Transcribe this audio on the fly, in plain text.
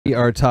We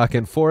are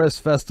talking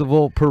Forest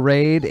Festival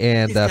Parade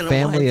and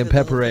Family and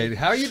Pet Parade.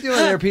 How are you doing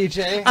there,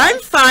 PJ? I'm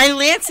fine,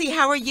 Lancey.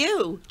 How are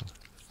you?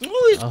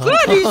 Oh, he's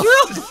good. He's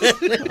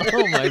real good.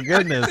 Oh my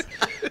goodness!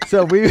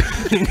 So we've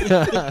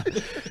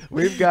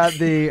got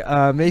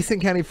the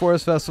Mason County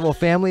Forest Festival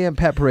Family and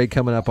Pet Parade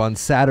coming up on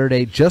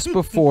Saturday, just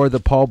before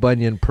the Paul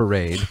Bunyan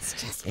Parade.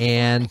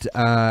 And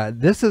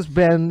this is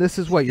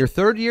what, your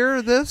third year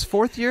of this?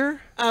 Fourth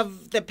year?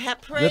 Of the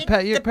Pet Parade?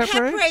 The Pet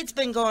Parade's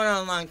been going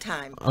on a long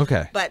time.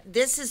 Okay. But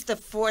this is the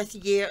fourth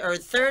year, or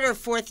third or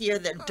fourth year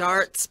that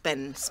DART's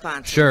been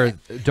sponsoring. Sure.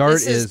 it. DART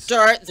This is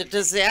DART, the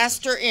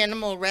Disaster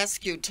Animal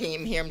Rescue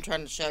Team. Here, I'm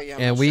trying to show you.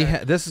 And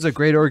this is a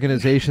great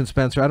organization,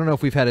 Spencer. I don't know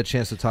if we've had a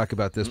chance to talk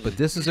about this, but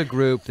this is a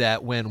group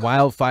that when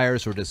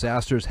wildfires or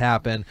disasters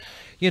happen,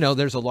 you know,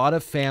 there's a lot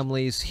of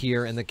families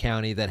here in the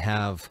county that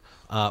have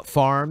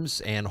farms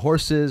and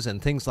horses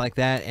and things like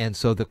that. And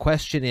so the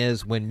question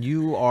is, when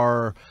you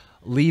are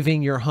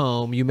leaving your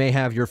home, you may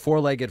have your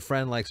four-legged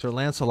friend like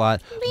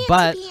Sir-Lance-A-lot,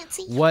 but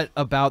what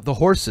about the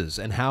horses,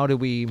 and how do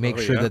we make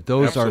sure that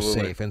those are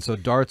safe? And so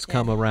DART's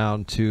come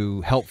around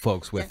to help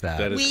folks with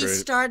that. We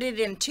started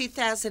in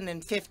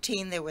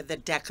 2015. There were the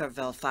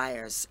Deckerville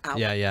fires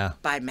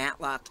out by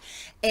Matlock.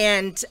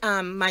 And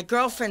my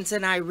girlfriends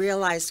and I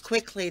realized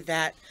quickly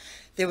that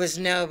there was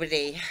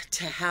nobody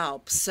to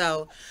help.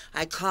 So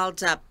I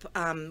called up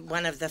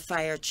one of the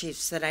fire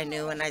chiefs that I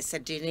knew, and I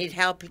said, do you need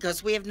help? He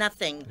goes, we have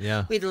nothing.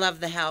 Yeah. We'd love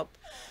the help.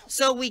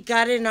 So we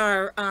got in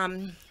our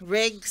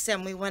rigs,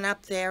 and we went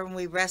up there, and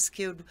we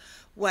rescued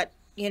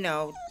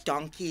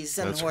donkeys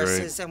and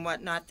horses and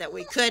whatnot that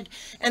we could.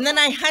 And then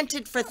I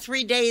hunted for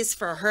 3 days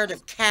for a herd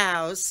of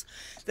cows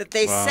that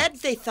they said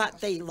they thought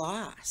they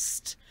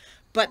lost.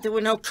 But there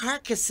were no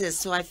carcasses,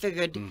 so I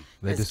figured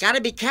there's got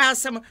to be cows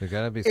somewhere. There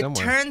got to be somewhere.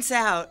 It turns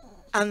out,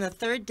 on the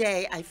third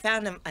day, I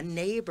found a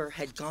neighbor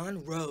had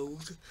gone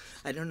rogue.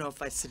 I don't know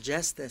if I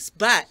suggest this,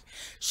 but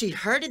she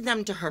herded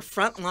them to her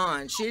front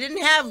lawn. She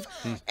didn't have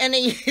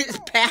any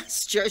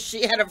pasture.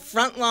 She had a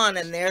front lawn,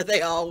 and there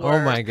they all were. Oh,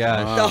 my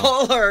gosh. The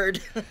whole herd.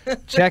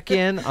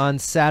 Check-in on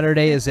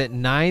Saturday is at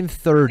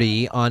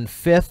 9:30 on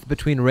 5th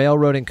between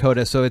Railroad and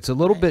Coda, so it's a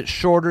little bit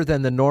shorter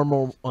than the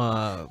normal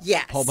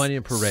Paul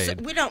Bunyan Parade.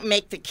 So we don't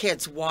make the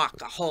kids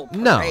walk a whole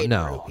parade.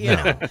 No.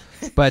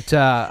 But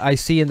I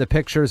see in the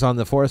pictures on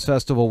the Forest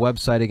Festival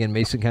website, again,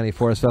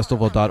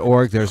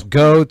 masoncountyforestfestival.org, there's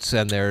goats,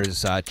 and there's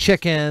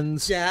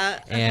chickens,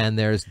 and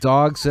there's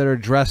dogs that are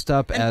dressed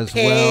up as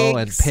well,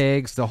 and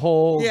pigs, the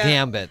whole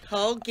gambit.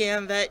 Whole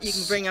gambit. You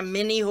can bring a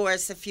mini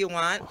horse if you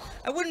want.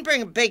 I wouldn't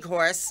bring a big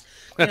horse.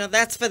 You know,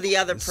 that's for the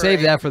other parade.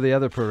 Save that for the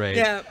other parade.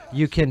 Yeah.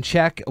 You can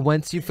check,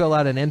 once you fill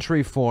out an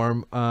entry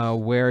form,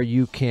 where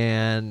you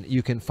can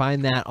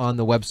find that on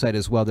the website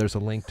as well. There's a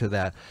link to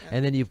that.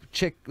 And then you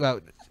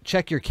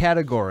check your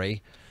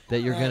category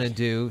that you're going to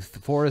do,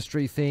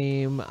 forestry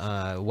theme,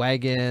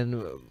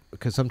 wagon,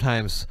 because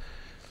sometimes...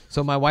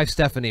 So my wife,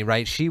 Stephanie,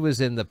 right, she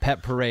was in the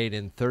pet parade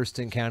in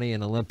Thurston County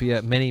in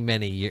Olympia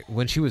many years,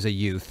 when she was a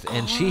youth,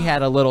 and she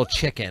had a little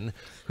chicken.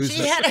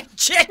 She had a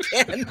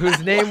chicken. Whose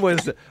name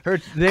was,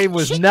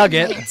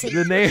 Nugget.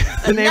 The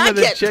name of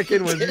the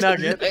chicken was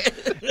Nugget.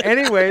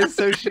 Anyway,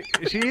 so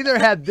she either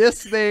had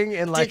this thing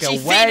in like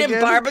a wagon. Did she feed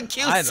him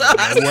barbecue sauce?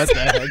 I don't know what the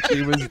heck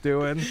she was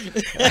doing.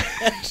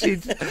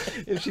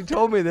 If she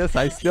told me this,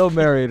 I still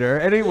married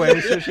her.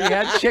 Anyway, so she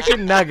had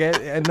chicken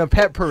nugget in the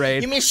pet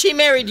parade. You mean she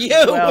married you?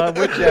 Well,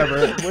 whichever.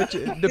 Which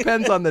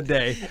depends on the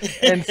day.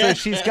 And so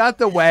she's got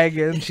the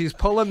wagon. She's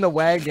pulling the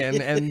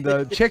wagon, and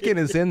the chicken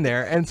is in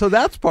there. And so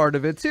that's part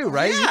of it too,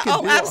 right?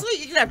 Yeah. Absolutely.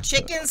 You can have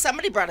chicken.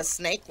 Somebody brought a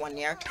snake one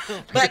year,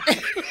 but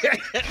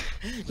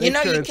you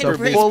can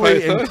bring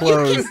fully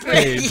enclosed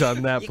cage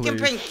on that. You can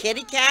bring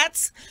kitty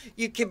cats.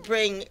 You can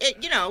bring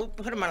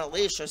put them on a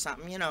leash or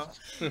something.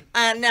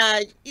 And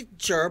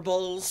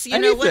gerbils.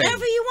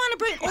 Whatever you want to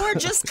bring, or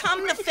just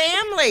come to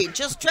family.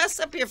 Just dress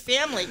up your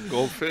family.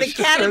 Goldfish.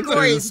 The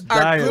categories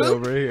are group.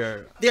 Over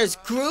here. There's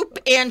group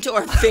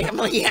and/or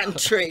family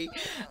entry,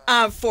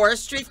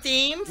 forestry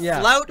theme,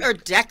 float or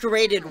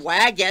decorated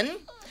wagon,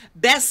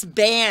 best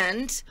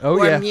band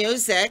or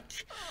music,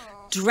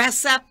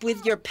 dress up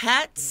with your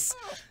pets,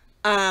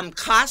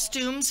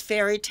 costumes,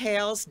 fairy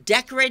tales,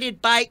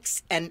 decorated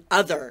bikes, and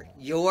other,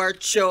 your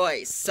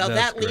choice. So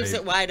that leaves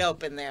it wide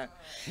open there.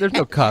 There's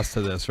no cost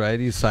to this, right?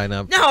 You sign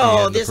up.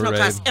 No, there's no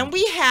cost. And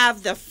we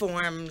have the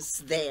forms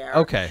there.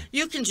 Okay.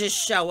 You can just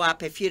show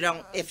up if you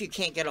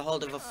can't get a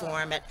hold of a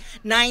form at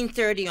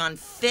 9:30 on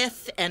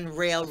 5th and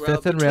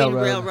Railroad. Between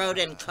Railroad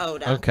and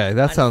Coda. Okay,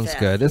 that sounds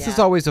good. This is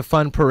always a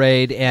fun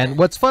parade, and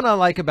what's fun I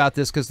like about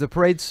this, because the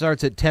parade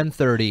starts at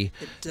 10:30,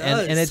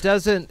 and it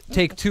doesn't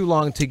take too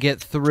long to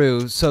get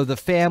through, so the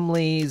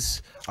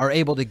families are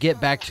able to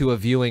get back to a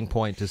viewing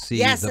point to see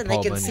the Paul Bunyan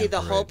they can see the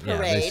whole parade.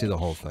 Yeah, they see the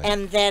whole thing.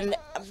 And then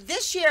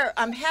this year,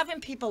 I'm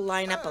having people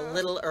line up a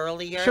little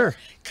earlier. Sure.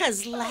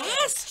 Because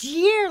last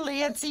year,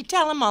 Lancey,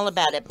 tell them all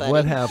about it, buddy.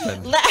 What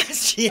happened?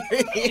 Last year,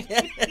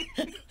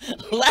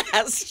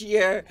 last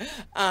year,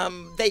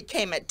 they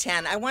came at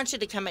 10. I want you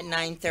to come at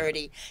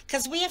 9:30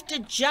 because we have to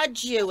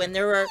judge you, and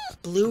there are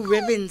blue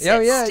ribbons. Oh,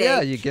 at yeah, stake.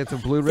 yeah. You get the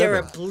blue ribbon. There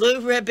are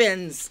blue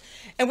ribbons.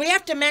 And we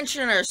have to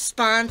mention our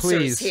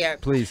sponsors here.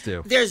 Please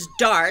do. There's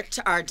DART,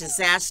 our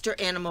Disaster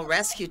Animal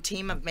Rescue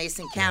Team of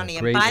Mason County.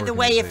 And by the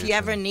way, if you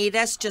ever need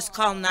us, just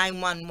call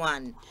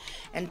 911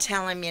 and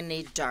tell them you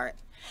need DART.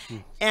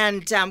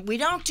 And we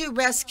don't do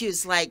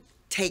rescues like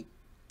take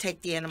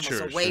the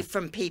animals away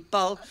from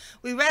people.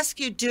 We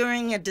rescue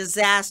during a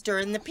disaster,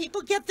 and the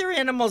people get their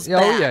animals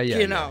back,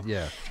 you know.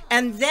 Yeah.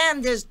 And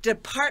then there's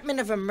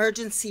Department of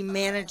Emergency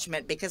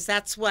Management, because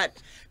that's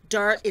what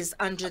DART is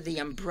under the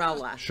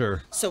umbrella.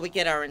 Sure. So we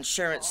get our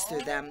insurance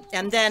through them.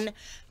 And then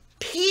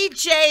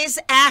PJ's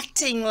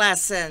acting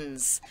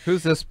lessons.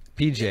 Who's this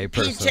PJ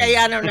person? PJ,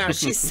 I don't know.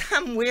 She's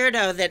some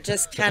weirdo that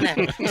just kind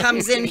of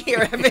comes in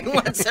here every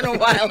once in a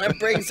while and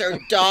brings her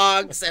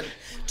dogs and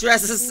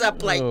dresses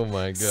up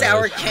like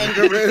sour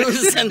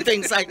kangaroos and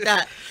things like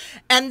that.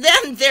 And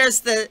then there's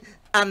the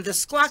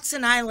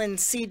Squaxin Island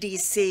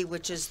CDC,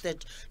 which is the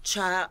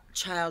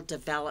Child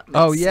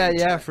Development Center.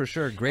 Yeah, for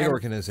sure. Great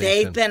organization.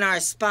 They've been our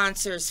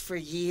sponsors for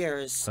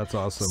years. That's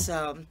awesome.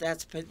 So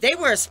they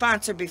were a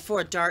sponsor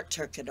before DART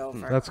took it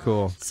over. That's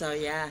cool. So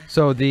yeah.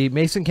 So the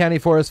Mason County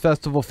Forest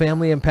Festival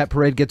Family and Pet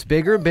Parade gets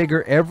bigger and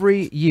bigger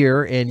every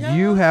year, and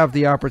you have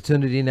the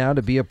opportunity now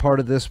to be a part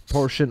of this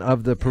portion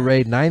of the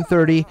parade.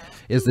 9:30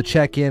 is the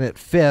check-in at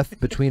 5th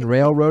between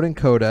Railroad and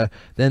Coda.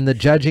 Then the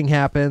judging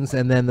happens,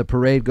 and then the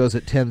parade goes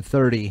at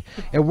 10:30.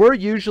 And we're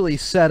usually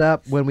set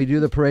up when we do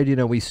the parade. You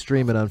know, we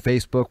stream it on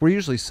Facebook. We're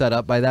usually set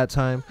up by that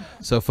time,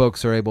 so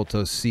folks are able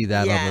to see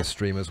that on the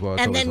stream as well.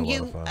 It's and then a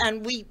lot of fun.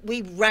 And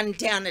we run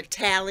down a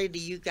tally to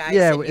you guys.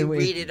 and you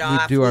read it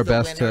off. We do our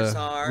best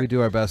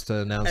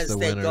to announce the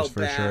winners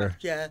for sure.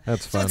 Yeah,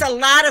 that's fun. So it's a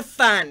lot of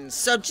fun.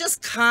 So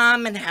just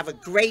come and have a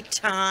great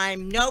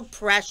time. No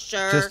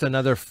pressure. Just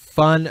another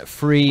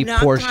fun-free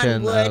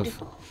portion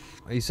of.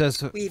 He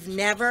says we've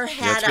never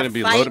had a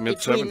fight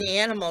between the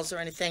animals or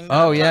anything.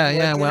 Well,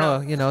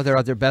 you know, they're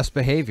at their best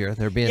behavior.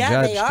 They're being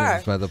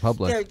judged by the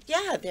public.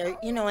 They're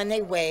you know, and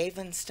they wave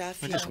and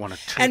stuff. I just want to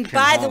take And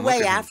by the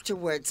way,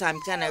 afterwards, I'm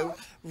gonna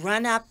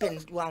run up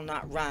and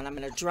not run. I'm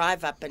gonna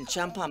drive up and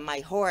jump on my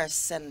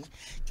horse and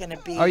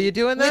gonna be. Are you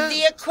doing that? With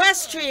the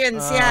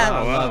equestrians? Yeah.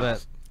 I love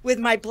it. With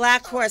my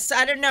black horse.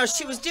 I don't know.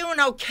 She was doing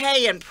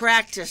okay in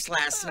practice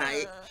last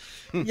night.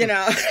 You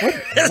know.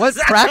 What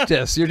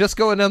practice? You're just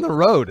going down the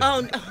road.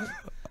 Oh, no.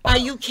 Are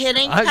you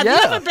kidding? Have you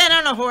ever been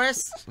on a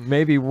horse?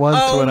 Maybe once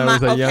when I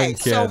was a young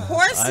kid. So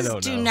horses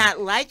do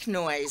not like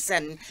noise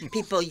and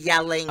people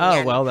yelling.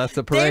 Oh, well, that's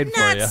a parade for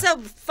you. They're not so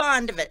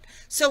fond of it.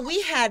 So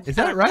we had a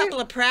couple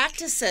of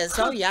practices.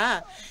 Oh,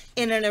 yeah.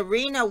 In an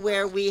arena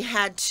where we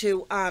had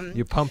to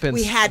you pump in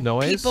we had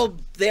noise? People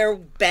there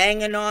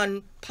banging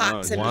on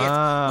pots and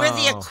pans. We're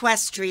the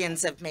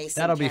equestrians of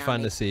Mason That'll County. Be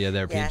fun to see you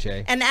there,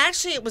 PJ. And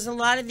actually it was a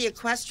lot of the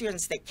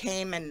equestrians that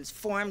came and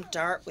formed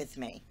DART with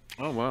me.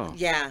 Oh, wow.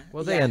 Yeah.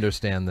 Well, they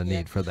understand the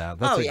need for that.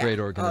 That's a great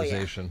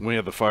organization. When we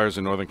had the fires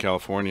in Northern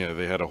California,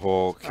 they had a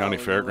whole county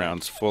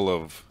fairgrounds full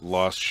of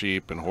lost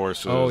sheep and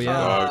horses and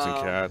dogs and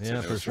cats.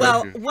 Yeah, for sure.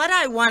 Well, what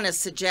I want to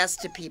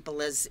suggest to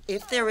people is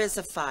if there is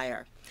a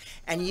fire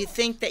and you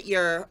think that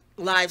your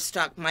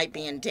livestock might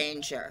be in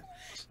danger,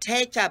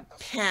 take a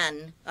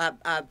pen,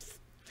 a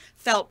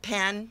felt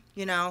pen,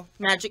 you know,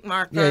 magic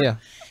marker,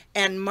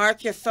 and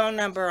mark your phone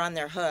number on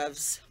their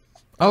hooves.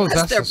 Oh,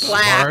 unless that's they're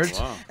black. smart.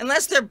 Wow.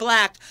 Unless they're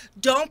black,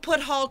 don't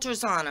put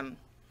halters on them.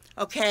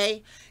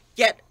 Okay,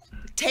 get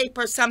tape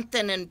or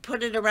something and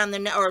put it around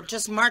their neck, or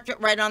just mark it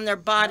right on their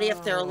body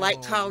if they're a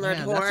light-collared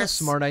horse. That's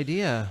a smart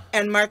idea.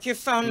 And mark your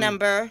phone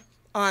number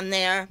on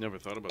there. Never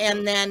thought about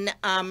and that.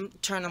 then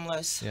turn them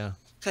loose. Yeah.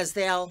 Because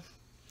they'll,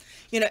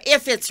 you know,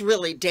 if it's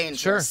really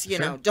dangerous, you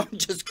know, sure. don't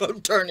just go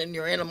turning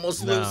your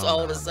animals loose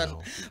all of a sudden.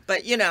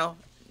 But, you know.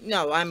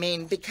 No, I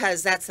mean,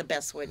 because that's the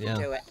best way to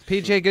do it.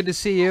 PJ, good to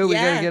see you. We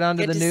got to get on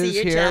to the news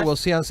here. Jeff. We'll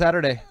see you on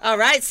Saturday. All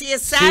right. See you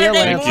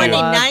Saturday morning,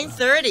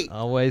 9:30.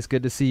 Always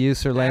good to see you,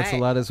 Sir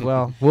Lance-A-Lot, as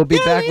well. We'll be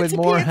back with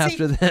more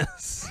after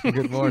this.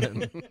 Good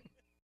morning.